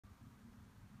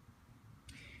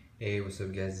Hey, what's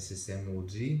up, guys? This is Sam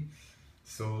OG.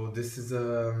 So this is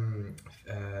another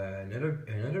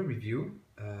review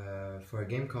for a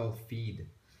game called Feed.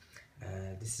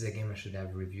 This is a game I should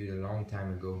have reviewed a long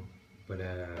time ago, but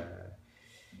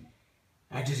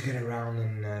I just got around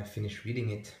and finished reading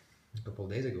it a couple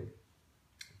days ago.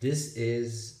 This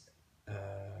is,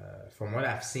 from what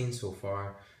I've seen so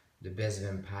far, the best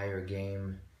vampire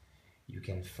game you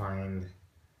can find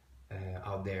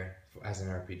out there as an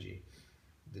RPG.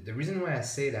 The reason why I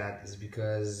say that is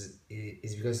because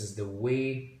it's the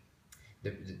way,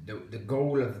 the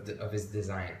goal of its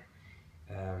design.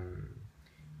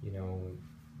 You know,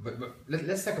 but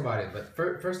let's talk about it. But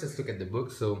first, let's look at the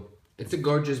book. So it's a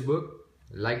gorgeous book.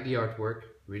 Like the artwork,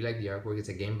 really like the artwork. It's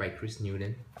a game by Chris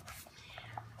Newton,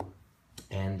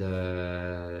 and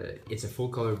it's a full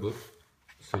color book.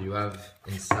 So you have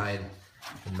inside.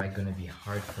 It might gonna be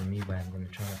hard for me, but I'm gonna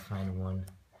try to find one.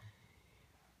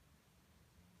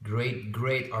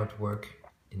 Great artwork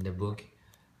in the book,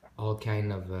 all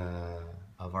kind of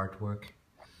artwork.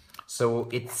 So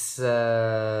it's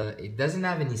it doesn't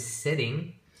have any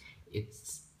setting.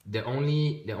 It's the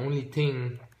only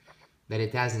thing that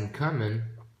it has in common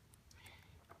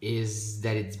is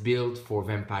that it's built for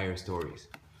vampire stories.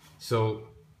 So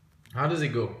how does it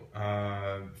go?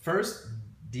 First,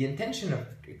 the intention of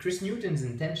Chris Newton's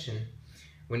intention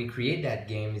when he created that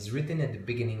game is written at the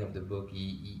beginning of the book.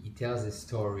 He tells his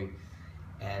story,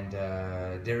 and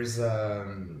there's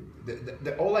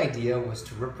the whole idea was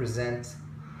to represent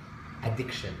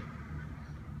addiction.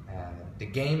 The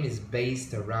game is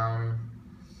based around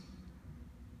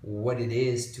what it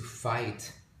is to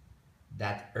fight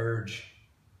that urge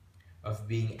of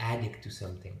being addict to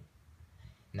something.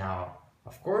 Now,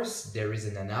 of course, there is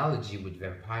an analogy with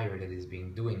vampire that is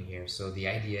being doing here. So the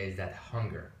idea is that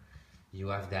hunger. You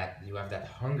have that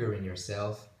hunger in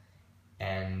yourself,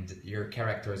 and your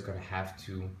character is gonna have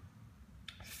to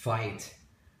fight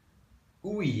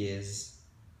who he is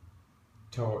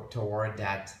toward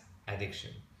that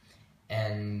addiction.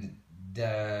 And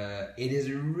it is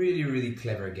a really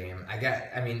clever game.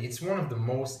 I mean, it's one of the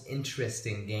most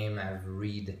interesting game I've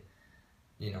read,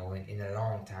 you know, in a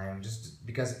long time. Just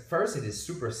because first it is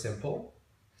super simple.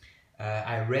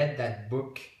 I read that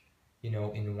book, you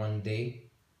know, in one day.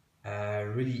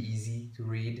 Really easy to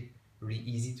read, really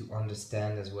easy to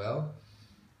understand as well,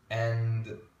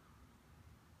 and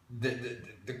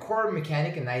the core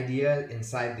mechanic and idea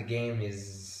inside the game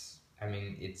is, I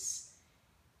mean, it's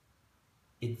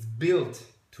built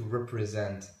to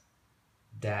represent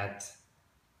that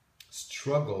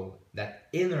struggle, that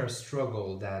inner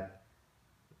struggle that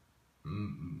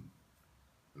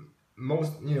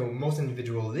most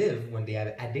individuals live when they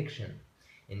have addiction.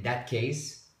 In that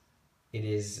case, it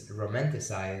is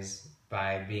romanticized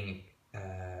by being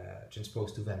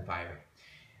transposed to vampire.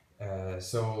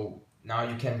 So now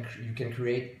you can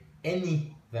create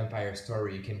any vampire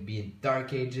story. You can be in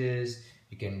Dark Ages.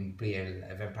 You can play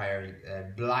a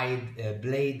vampire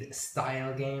Blade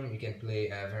style game. You can play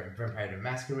Vampire the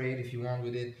Masquerade if you want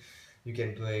with it. You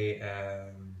can play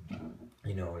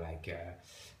you know, like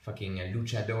fucking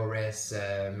luchadores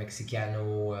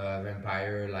Mexicano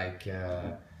vampire, like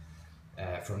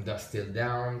From Dusk Till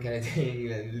Dawn kind of thing,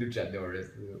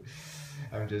 luchadores.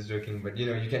 I'm just joking, but you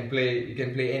know, you can play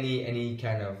any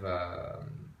kind of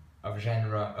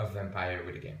genre of vampire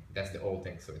with the game. That's the whole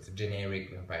thing. So it's a generic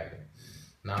vampire game.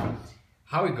 Now,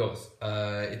 how it goes?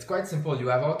 It's quite simple. You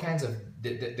have all kinds of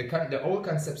the whole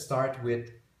concept start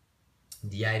with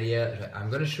the idea.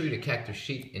 I'm gonna show you the character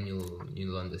sheet, and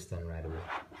you'll understand right away.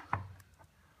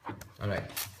 All right.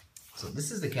 So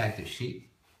this is the character sheet.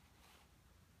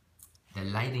 The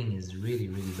lighting is really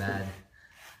bad.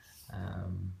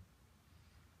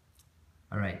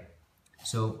 All right,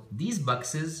 so these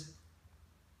boxes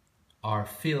are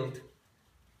filled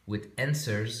with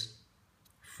answers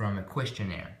from a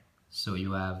questionnaire. So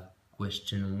you have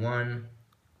question 1,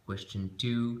 question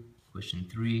 2, question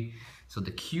 3. So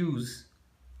the Q's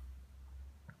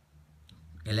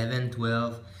 11,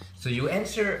 12. So you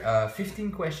answer a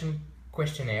 15 question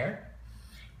questionnaire,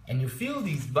 and you fill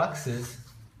these boxes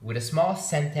with a small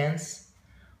sentence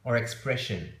or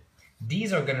expression.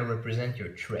 These are going to represent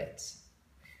your traits.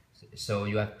 So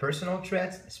you have personal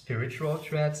traits, spiritual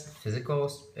traits, physical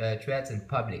traits, and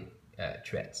public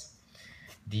traits.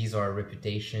 These are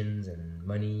reputations and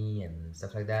money and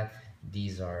stuff like that.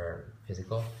 These are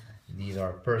physical. These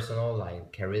are personal,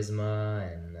 like charisma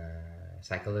and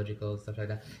psychological, stuff like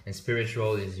that. And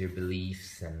spiritual is your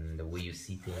beliefs and the way you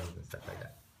see things and stuff like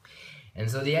that. And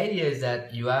so the idea is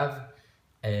that you have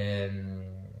the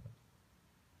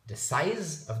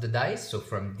size of the dice, so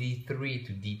from D3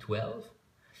 to D12,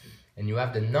 and you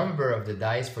have the number of the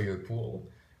dice for your pool,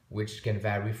 which can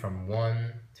vary from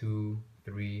 1, 2,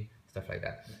 3, stuff like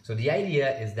that. So the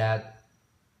idea is that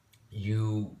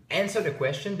you answer the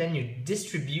question, then you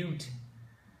distribute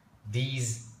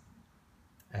these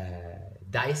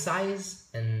die size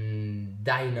and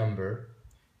die number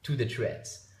to the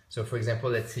threads. So for example,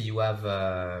 let's say you have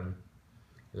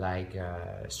like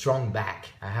a strong back.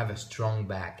 I have a strong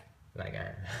back, like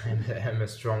I'm a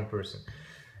strong person,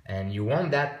 and you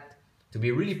want that to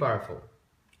be really powerful.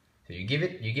 So you give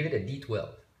it a D12,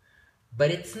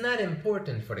 but it's not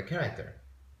important for the character.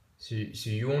 So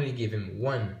you only give him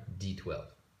one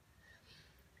D12.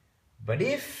 But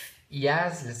if he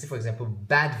has, let's say for example,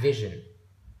 bad vision,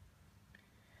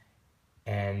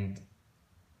 and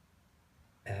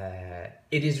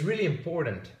it is really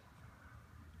important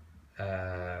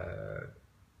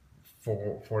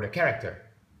for the character,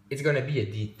 it's gonna be a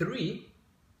D3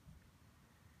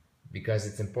 because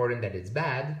it's important that it's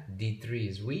bad. D3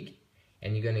 is weak,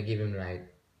 and you're gonna give him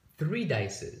like 3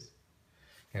 dices,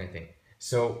 kind of thing.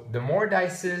 So the more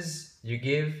dices you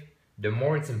give, the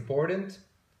more it's important.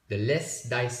 The less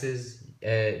dices,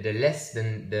 the less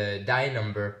than the die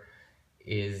number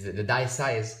is, the die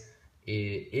size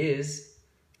is,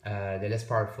 the less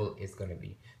powerful it's gonna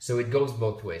be. So it goes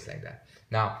both ways like that.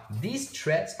 Now these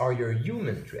threats are your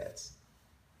human threats.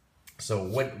 So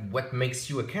what makes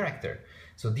you a character?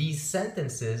 So these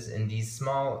sentences and these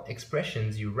small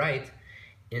expressions you write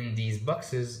in these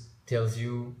boxes tells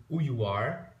you who you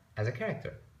are as a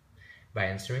character by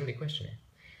answering the questionnaire.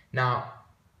 Now,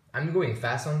 I'm going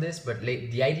fast on this, but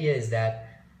the idea is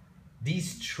that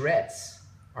these threats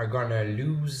are gonna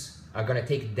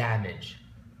take damage.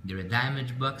 There are a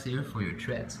damage box here for your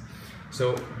threats.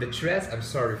 So the threats, I'm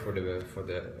sorry for the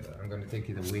I'm gonna take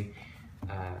it away.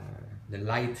 The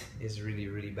light is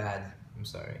really bad. I'm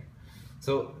sorry.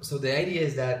 So the idea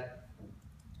is that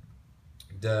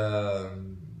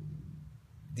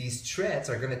these threats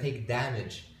are gonna take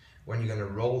damage when you're gonna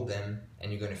roll them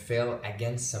and you're gonna fail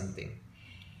against something.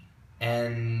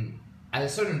 And at a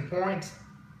certain point,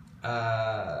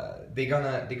 they're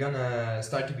gonna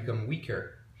start to become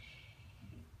weaker.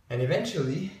 And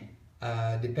eventually,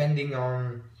 depending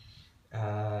on,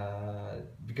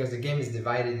 because the game is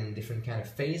divided in different kind of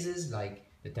phases, like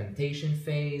the temptation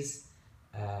phase,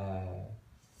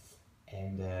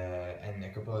 and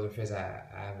a couple other phases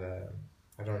I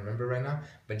don't remember right now.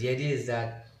 But the idea is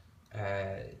that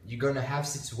you're gonna have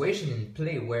situation in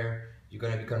play where you're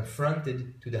gonna be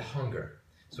confronted to the hunger.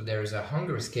 So there is a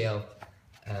hunger scale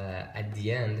at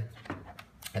the end,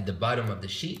 at the bottom of the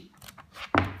sheet,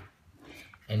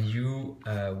 and you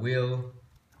will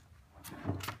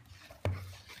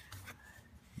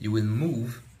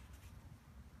move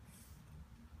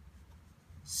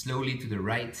slowly to the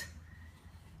right,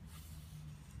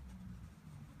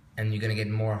 and you're gonna get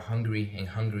more hungry and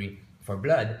hungry for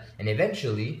blood, and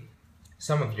eventually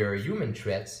some of your human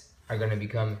threats are gonna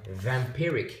become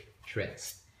vampiric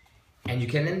threats, and you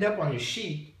can end up on your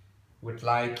sheet with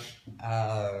like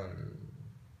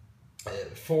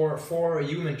four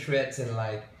human threats and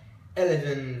like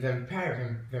 11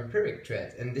 vampiric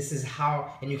threats, and this is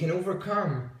how, and you can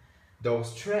overcome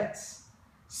those threats.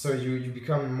 So you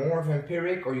become more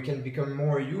vampiric, or you can become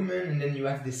more human, and then you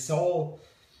have this whole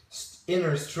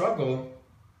inner struggle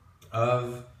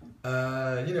of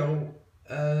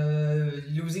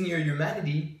losing your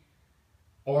humanity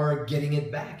or getting it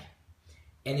back.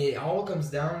 And it all comes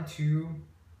down to,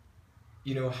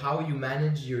 you know, how you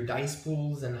manage your dice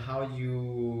pools and how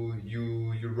you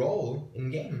roll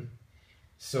in game.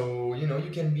 So, you know, you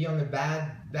can be on a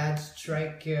bad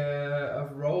strike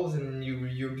of rolls, and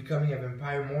you're becoming a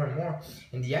vampire more and more.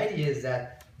 And the idea is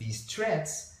that these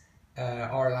threats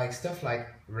are like stuff like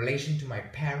relation to my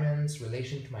parents,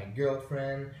 relation to my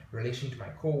girlfriend, relation to my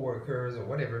co-workers or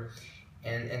whatever.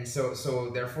 And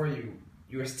so therefore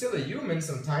you're still a human.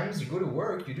 Sometimes you go to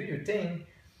work, you do your thing,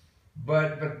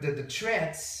 but the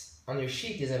threats on your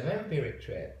sheet is a vampiric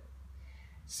threat.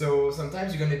 So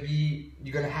sometimes you're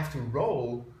gonna have to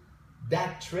roll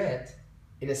that threat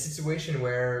in a situation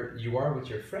where you are with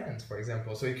your friends, for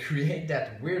example. So you create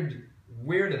that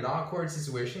weird and awkward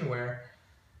situation where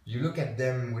you look at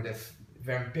them with a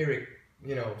vampiric,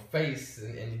 you know, face,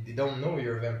 and they don't know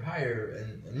you're a vampire,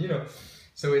 and you know.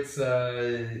 So it's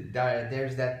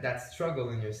there's that struggle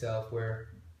in yourself where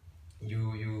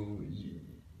you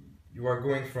are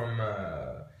going from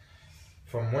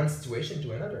one situation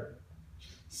to another.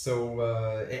 So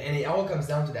and it all comes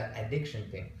down to that addiction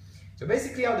thing. So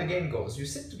basically, how the game goes: you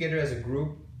sit together as a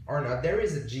group or not. There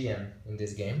is a GM in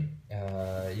this game.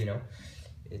 You know,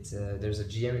 it's there's a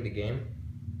GM in the game,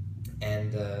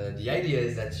 And the idea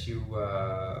is that you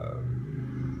I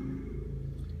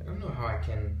don't know how I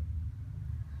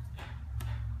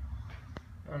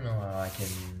can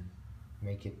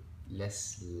make it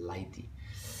less lighty.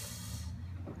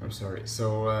 I'm sorry.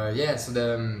 So yeah, so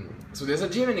there's a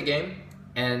GM in the game,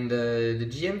 and the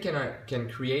GM can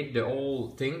create the whole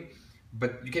thing,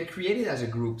 but you can create it as a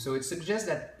group. So it suggests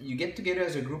that you get together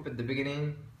as a group at the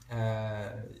beginning.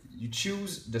 You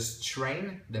choose the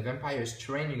strain, the vampire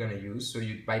strain you're gonna use. So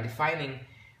by defining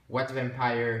what is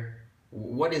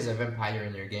a vampire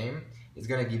in your game, it's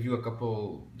gonna give you a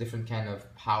couple different kind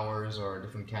of powers or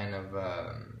different kind of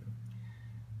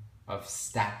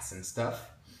stats and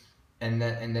stuff. And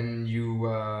then you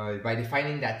by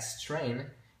defining that strain,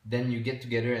 then you get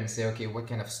together and say, okay, what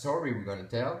kind of story we're gonna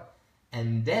tell,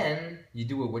 and then you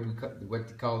do what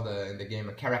they call in the game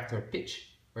a character pitch,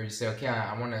 where you say, okay,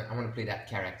 I wanna play that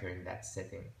character in that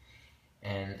setting,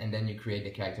 and then you create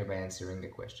the character by answering the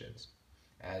questions.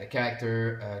 The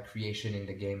character creation in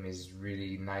the game is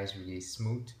really nice, really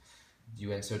smooth.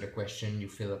 You answer the question, you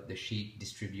fill up the sheet,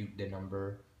 distribute the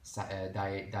number,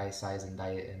 die size and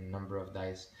number of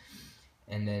dice,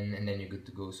 and then you're good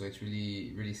to go. So it's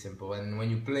really, really simple. And when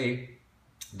you play,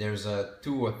 there's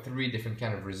 2 or 3 different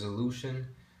kind of resolution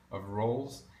of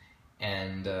rolls,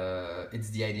 and it's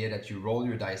the idea that you roll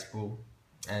your dice pool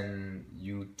and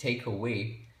you take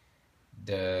away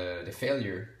the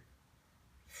failure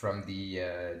from the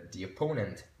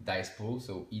opponent dice pool.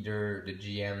 So either the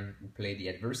GM who play the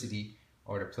adversity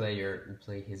or the player who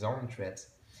play his own threats,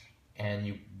 and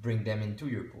you bring them into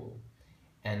your pool.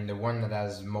 And the one that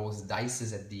has most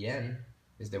dices at the end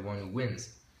is the one who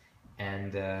wins.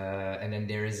 And then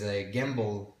there is a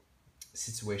gamble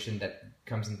situation that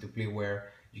comes into play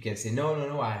where you can say,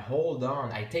 no, I hold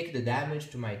on, I take the damage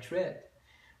to my threat,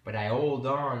 but I hold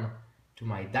on to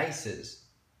my dices.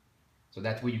 So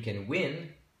that way you can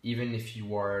win even if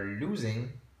you are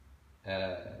losing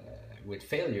with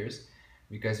failures,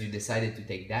 because you decided to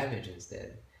take damage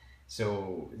instead.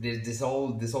 So there's this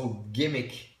whole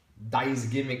gimmick, dice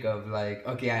gimmick of like,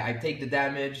 okay, I take the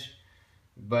damage,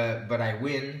 but I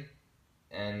win,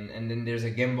 and then there's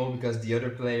a gamble because the other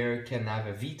player can have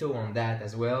a veto on that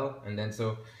as well, and then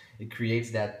so it creates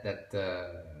that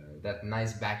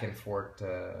nice back and forth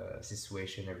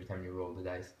situation every time you roll the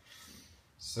dice.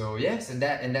 So yes, and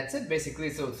that's it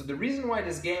basically. So the reason why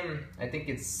this game, I think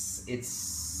it's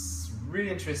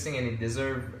really interesting and it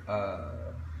deserves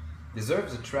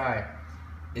a try,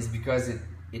 is because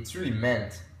it's really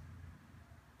meant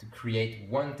to create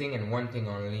one thing and one thing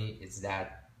only. It's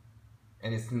that,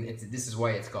 and this is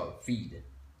why it's called Feed.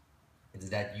 It's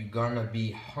that you're gonna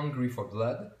be hungry for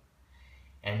blood,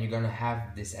 and you're gonna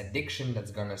have this addiction that's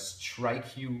gonna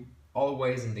strike you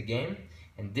always in the game.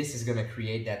 And this is going to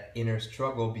create that inner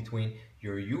struggle between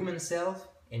your human self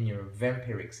and your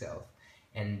vampiric self.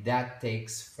 And that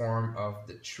takes form of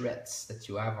the threats that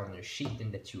you have on your sheet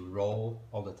and that you roll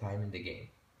all the time in the game.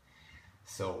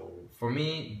 So for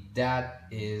me, that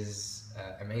is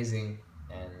amazing,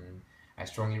 and I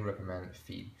strongly recommend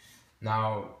Feed.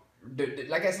 Now,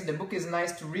 like I said, the book is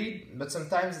nice to read, but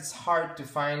sometimes it's hard to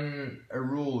find a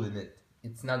rule in it.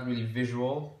 It's not really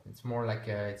visual. It's more like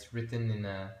it's written in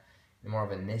more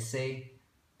of an essay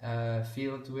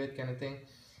feel to it, kind of thing.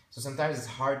 So sometimes it's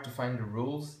hard to find the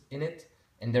rules in it,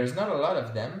 and there's not a lot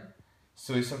of them.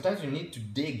 So sometimes you need to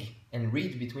dig and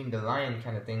read between the line,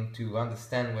 kind of thing, to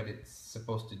understand what it's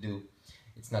supposed to do.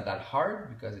 It's not that hard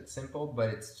because it's simple, but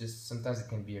it's just sometimes it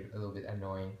can be a little bit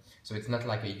annoying. So it's not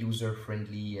like a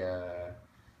user-friendly,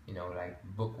 like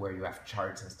book where you have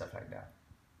charts and stuff like that.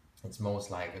 It's most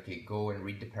like, okay, go and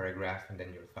read the paragraph and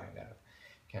then you'll find out,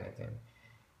 kind of thing.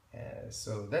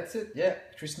 So that's it. Yeah,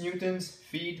 Chris Newton's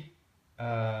Feed,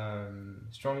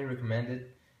 strongly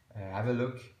recommended. Have a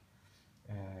look.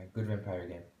 Good vampire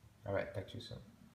game. Alright, talk to you soon.